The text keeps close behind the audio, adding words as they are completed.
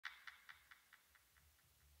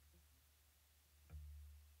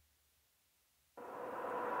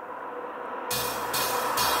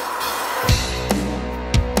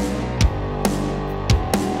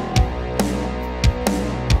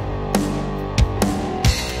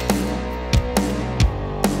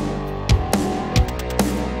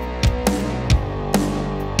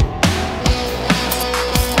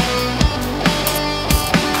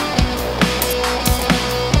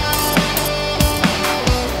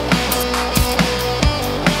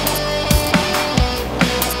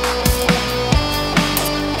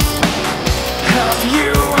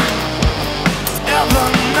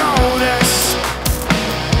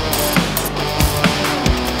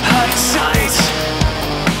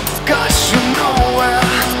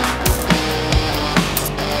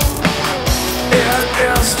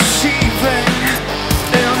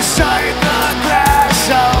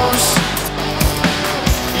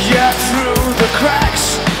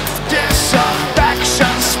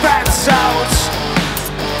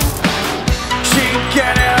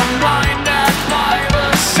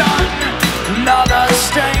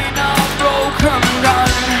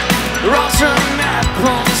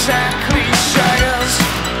and cliches,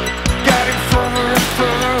 getting further and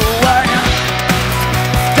further away.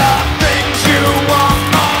 The things you want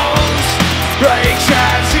most break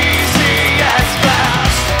as easy as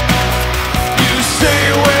glass. You stay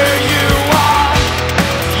where you are,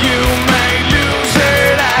 you may lose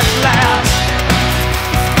it at last.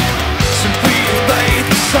 Should we invade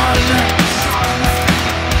the sun?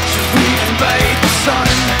 Should we invade the sun?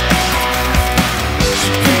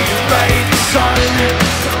 Should we invade the sun?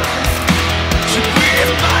 Should we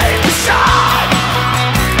invade the sun?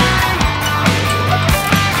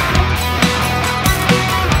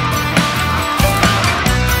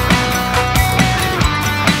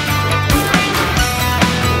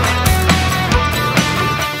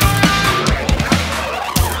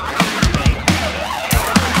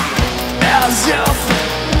 As if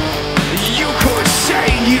you could say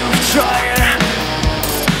you've tried,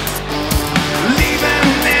 leaving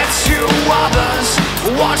it to others,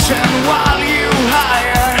 watching while you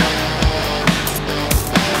hide,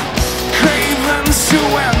 craving to